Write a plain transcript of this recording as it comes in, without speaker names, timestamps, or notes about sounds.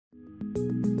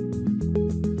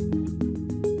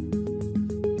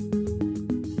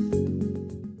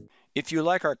If you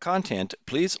like our content,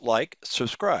 please like,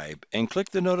 subscribe, and click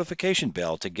the notification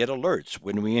bell to get alerts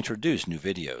when we introduce new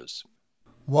videos.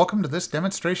 Welcome to this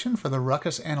demonstration for the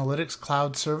Ruckus Analytics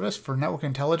Cloud Service for Network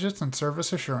Intelligence and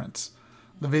Service Assurance.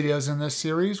 The videos in this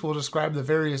series will describe the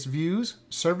various views,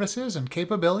 services, and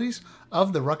capabilities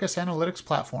of the Ruckus Analytics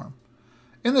platform.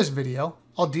 In this video,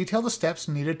 I'll detail the steps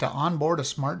needed to onboard a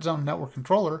SmartZone network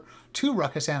controller to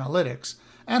Ruckus Analytics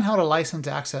and how to license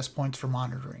access points for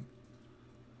monitoring.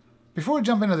 Before we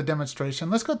jump into the demonstration,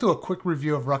 let's go through a quick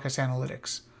review of Ruckus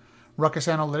Analytics. Ruckus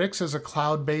Analytics is a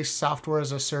cloud-based software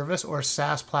as a service or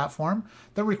SaaS platform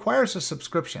that requires a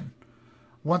subscription.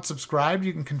 Once subscribed,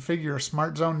 you can configure your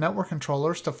SmartZone network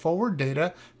controllers to forward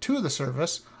data to the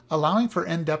service, allowing for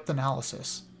in-depth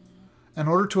analysis. In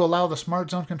order to allow the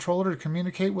SmartZone controller to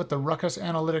communicate with the Ruckus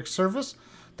Analytics service,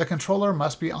 the controller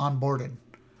must be onboarded.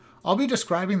 I'll be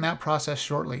describing that process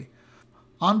shortly.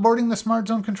 Onboarding the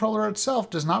SmartZone controller itself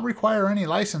does not require any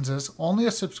licenses, only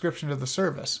a subscription to the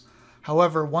service.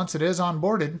 However, once it is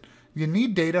onboarded, you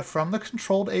need data from the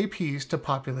controlled APs to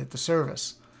populate the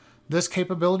service. This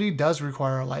capability does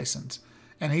require a license,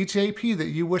 and each AP that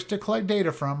you wish to collect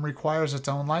data from requires its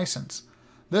own license.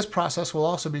 This process will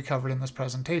also be covered in this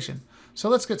presentation, so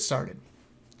let's get started.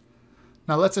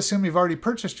 Now let's assume you've already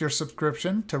purchased your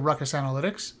subscription to Ruckus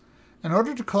Analytics. In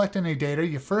order to collect any data,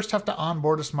 you first have to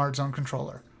onboard a SmartZone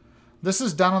controller. This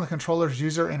is done on the controller's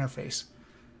user interface.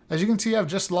 As you can see, I've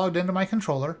just logged into my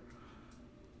controller.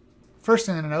 First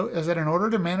thing to note is that in order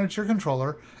to manage your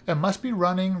controller, it must be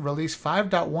running release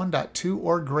 5.1.2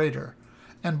 or greater,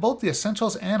 and both the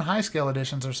Essentials and High Scale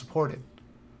editions are supported.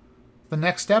 The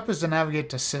next step is to navigate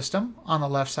to System on the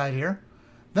left side here,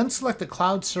 then select the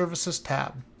Cloud Services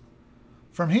tab.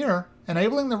 From here,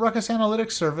 enabling the Ruckus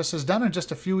Analytics service is done in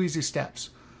just a few easy steps.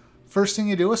 First thing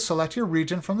you do is select your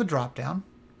region from the dropdown.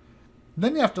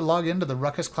 Then you have to log into the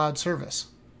Ruckus Cloud Service.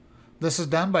 This is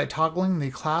done by toggling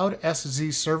the Cloud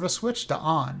SZ service switch to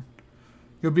on.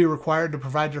 You'll be required to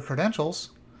provide your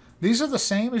credentials. These are the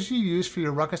same as you use for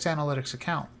your Ruckus Analytics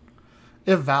account.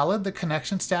 If valid, the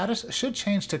connection status should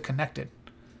change to connected.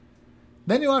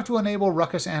 Then you'll have to enable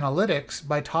Ruckus Analytics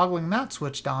by toggling that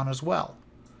switch on as well.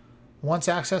 Once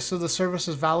access to the service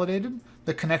is validated,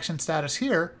 the connection status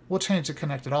here will change to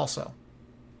connected also.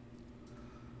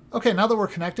 Okay, now that we're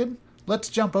connected, let's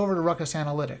jump over to Ruckus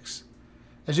Analytics.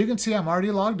 As you can see, I'm already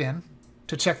logged in.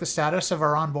 To check the status of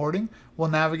our onboarding, we'll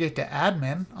navigate to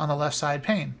Admin on the left side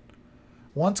pane.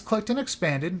 Once clicked and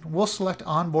expanded, we'll select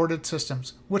Onboarded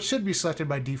Systems, which should be selected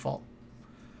by default.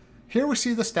 Here we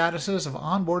see the statuses of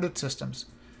onboarded systems.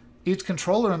 Each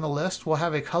controller in the list will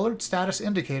have a colored status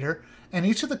indicator, and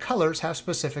each of the colors have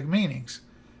specific meanings.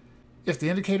 If the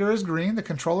indicator is green, the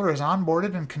controller is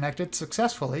onboarded and connected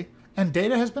successfully, and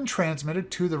data has been transmitted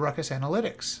to the Ruckus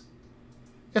Analytics.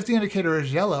 If the indicator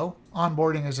is yellow,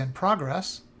 onboarding is in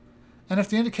progress, and if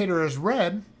the indicator is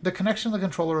red, the connection to the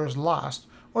controller is lost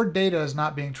or data is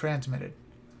not being transmitted.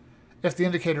 If the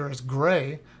indicator is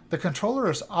gray, the controller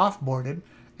is off-boarded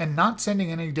and not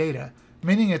sending any data,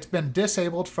 meaning it's been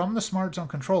disabled from the SmartZone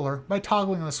controller by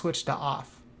toggling the switch to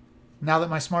off. Now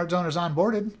that my SmartZone is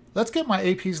onboarded, let's get my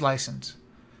AP's license.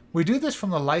 We do this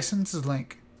from the Licenses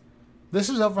link. This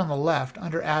is over on the left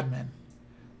under Admin.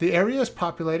 The area is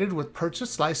populated with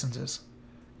purchased licenses.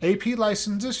 AP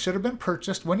licenses should have been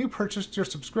purchased when you purchased your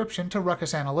subscription to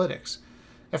Ruckus Analytics.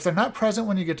 If they're not present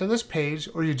when you get to this page,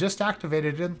 or you just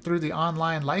activated them through the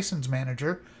online license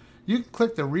manager, you can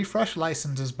click the Refresh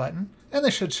Licenses button and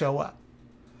they should show up.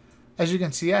 As you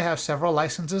can see, I have several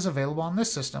licenses available on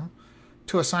this system.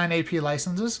 To assign AP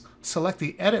licenses, select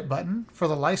the Edit button for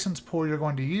the license pool you're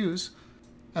going to use,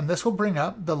 and this will bring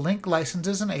up the Link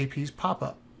Licenses and APs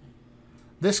pop-up.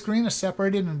 This screen is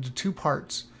separated into two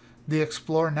parts, the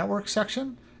Explore Network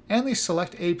section and the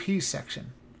Select APs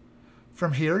section.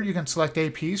 From here, you can select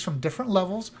APs from different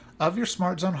levels of your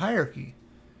SmartZone hierarchy.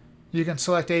 You can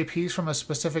select APs from a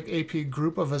specific AP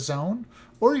group of a zone,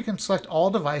 or you can select all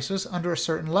devices under a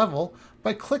certain level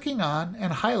by clicking on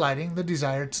and highlighting the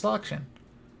desired selection.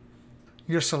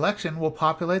 Your selection will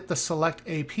populate the Select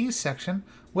APs section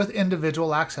with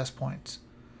individual access points.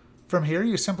 From here,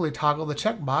 you simply toggle the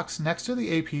checkbox next to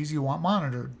the APs you want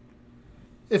monitored.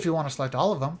 If you want to select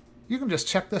all of them, you can just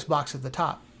check this box at the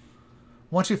top.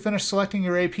 Once you finish selecting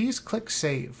your APs, click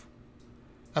Save.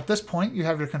 At this point, you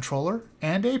have your controller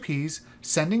and APs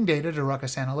sending data to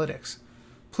Ruckus Analytics.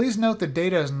 Please note that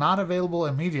data is not available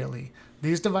immediately.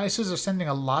 These devices are sending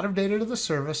a lot of data to the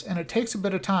service, and it takes a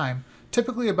bit of time,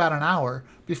 typically about an hour,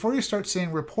 before you start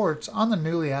seeing reports on the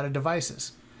newly added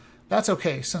devices. That's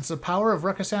okay, since the power of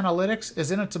Ruckus Analytics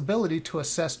is in its ability to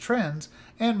assess trends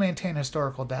and maintain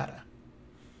historical data.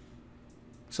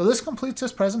 So this completes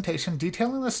this presentation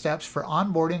detailing the steps for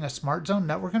onboarding a SmartZone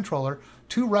network controller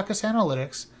to Ruckus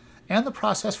Analytics and the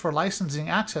process for licensing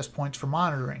access points for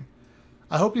monitoring.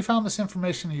 I hope you found this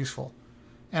information useful,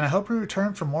 and I hope you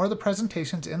return for more of the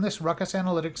presentations in this Ruckus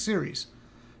Analytics series.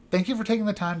 Thank you for taking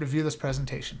the time to view this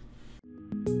presentation.